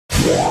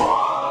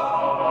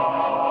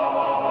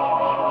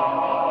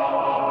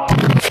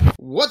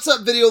What's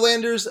up,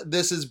 Videolanders?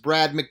 This is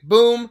Brad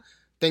McBoom.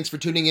 Thanks for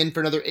tuning in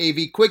for another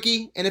AV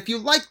Quickie. And if you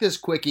like this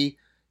Quickie,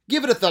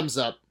 give it a thumbs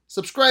up,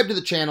 subscribe to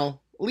the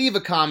channel, leave a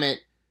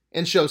comment,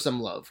 and show some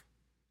love.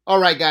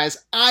 Alright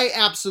guys, I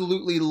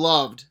absolutely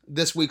loved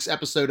this week's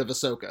episode of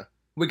Ahsoka.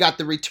 We got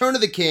the Return of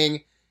the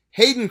King,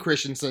 Hayden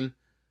Christensen,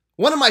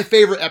 one of my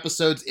favorite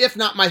episodes, if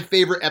not my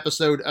favorite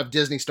episode of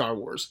Disney Star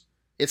Wars.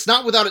 It's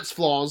not without its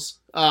flaws.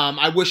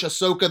 I wish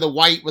Ahsoka the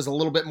White was a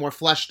little bit more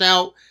fleshed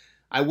out.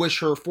 I wish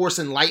her Force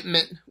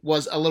Enlightenment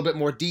was a little bit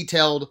more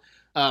detailed.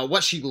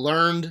 What she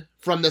learned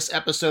from this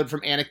episode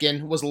from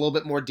Anakin was a little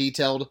bit more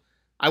detailed.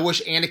 I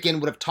wish Anakin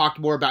would have talked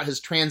more about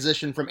his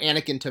transition from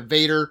Anakin to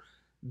Vader,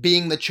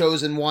 being the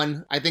chosen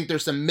one. I think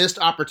there's some missed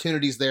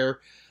opportunities there.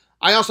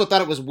 I also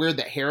thought it was weird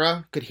that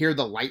Hera could hear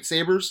the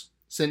lightsabers,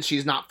 since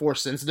she's not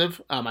Force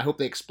sensitive. I hope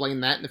they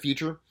explain that in the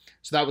future.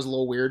 So that was a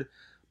little weird.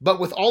 But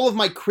with all of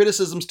my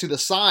criticisms to the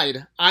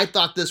side, I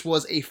thought this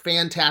was a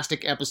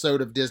fantastic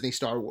episode of Disney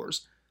Star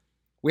Wars.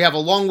 We have a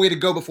long way to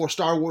go before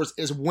Star Wars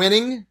is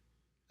winning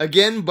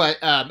again, but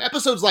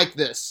episodes like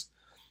this,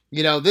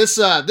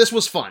 this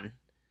was fun.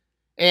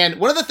 And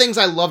one of the things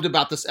I loved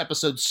about this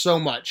episode so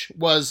much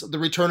was the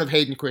return of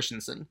Hayden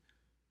Christensen.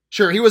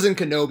 Sure, he was in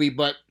Kenobi,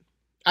 but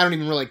I don't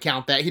even really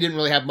count that. He didn't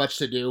really have much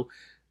to do.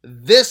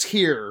 This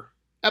here,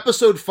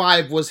 episode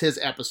 5, was his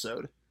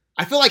episode.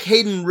 I feel like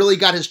Hayden really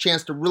got his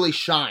chance to really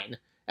shine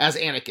as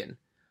Anakin.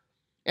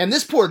 And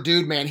this poor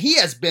dude, man, he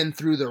has been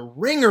through the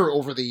ringer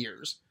over the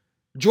years.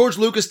 George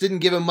Lucas didn't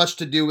give him much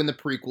to do in the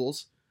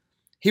prequels.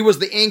 He was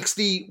the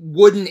angsty,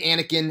 wooden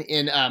Anakin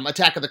in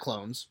Attack of the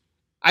Clones.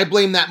 I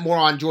blame that more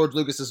on George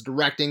Lucas's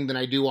directing than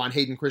I do on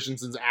Hayden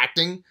Christensen's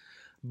acting.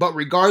 But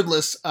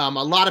regardless, a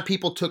lot of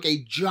people took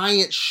a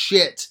giant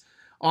shit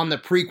on the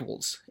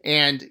prequels.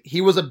 And he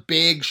was a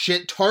big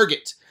shit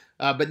target.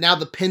 But now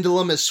the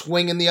pendulum is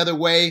swinging the other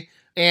way.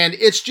 And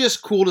it's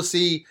just cool to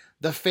see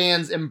the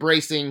fans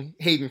embracing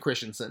Hayden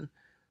Christensen.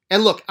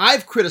 And look,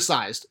 I've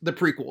criticized the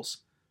prequels.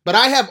 But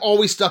I have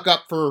always stuck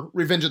up for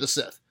Revenge of the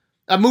Sith.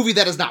 A movie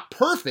that is not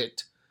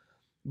perfect,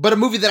 but a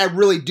movie that I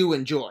really do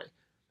enjoy.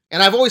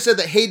 And I've always said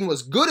that Hayden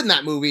was good in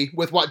that movie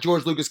with what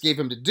George Lucas gave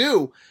him to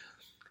do.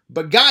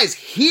 But guys,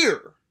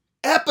 here,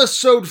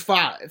 episode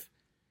 5,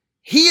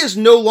 he is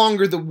no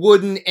longer the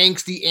wooden,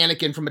 angsty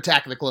Anakin from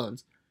Attack of the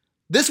Clones.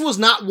 This was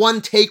not one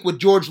take with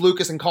George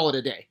Lucas and call it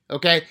a day,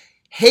 okay?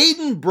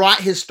 Hayden brought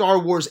his Star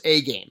Wars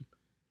A-game.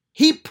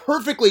 He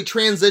perfectly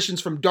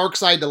transitions from dark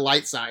side to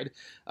light side.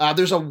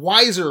 There's a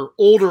wiser,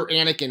 older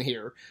Anakin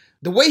here.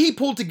 The way he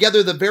pulled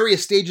together the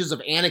various stages of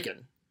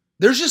Anakin.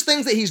 There's just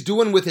things that he's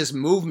doing with his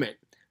movement,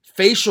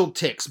 facial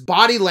tics,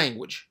 body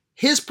language.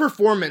 His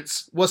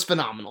performance was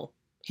phenomenal.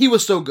 He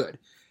was so good.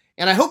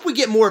 And I hope we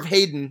get more of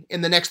Hayden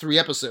in the next 3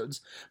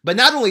 episodes. But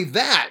not only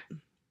that,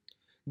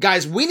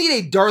 guys, we need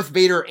a Darth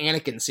Vader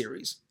Anakin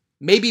series.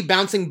 Maybe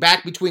bouncing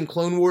back between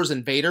Clone Wars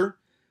and Vader.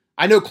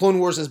 I know Clone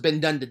Wars has been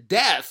done to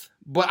death,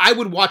 but I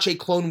would watch a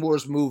Clone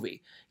Wars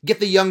movie. Get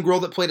the young girl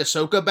that played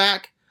Ahsoka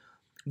back.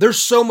 There's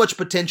so much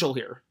potential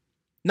here.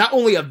 Not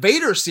only a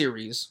Vader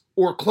series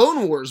or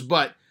Clone Wars,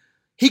 but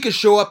he could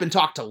show up and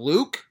talk to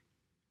Luke.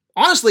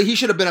 Honestly, he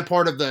should have been a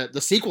part of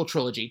the sequel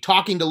trilogy,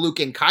 talking to Luke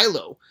and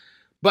Kylo.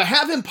 But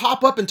have him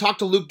pop up and talk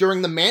to Luke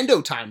during the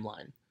Mando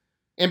timeline.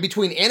 And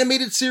between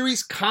animated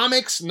series,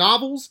 comics,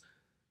 novels,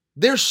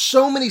 there's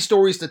so many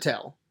stories to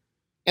tell.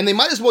 And they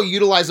might as well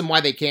utilize him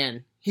while they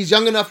can. He's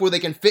young enough where they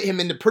can fit him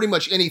into pretty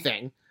much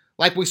anything,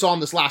 like we saw in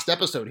this last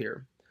episode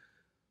here.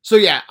 So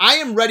yeah, I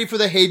am ready for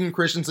the Hayden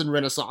Christensen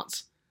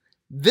Renaissance.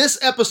 This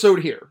episode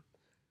here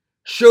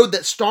showed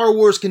that Star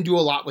Wars can do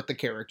a lot with the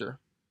character.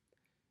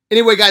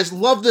 Anyway, guys,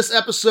 love this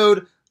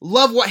episode.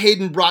 Love what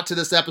Hayden brought to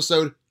this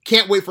episode.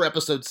 Can't wait for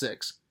episode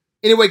 6.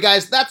 Anyway,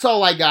 guys, that's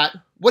all I got.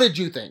 What did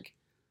you think?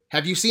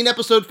 Have you seen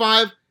episode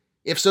 5?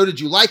 If so,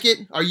 did you like it?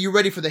 Are you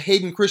ready for the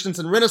Hayden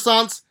Christensen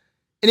Renaissance?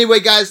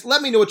 Anyway, guys,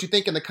 let me know what you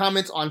think in the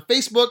comments on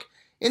Facebook.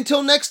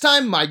 Until next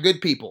time, my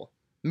good people,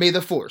 may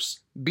the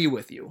Force be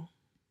with you.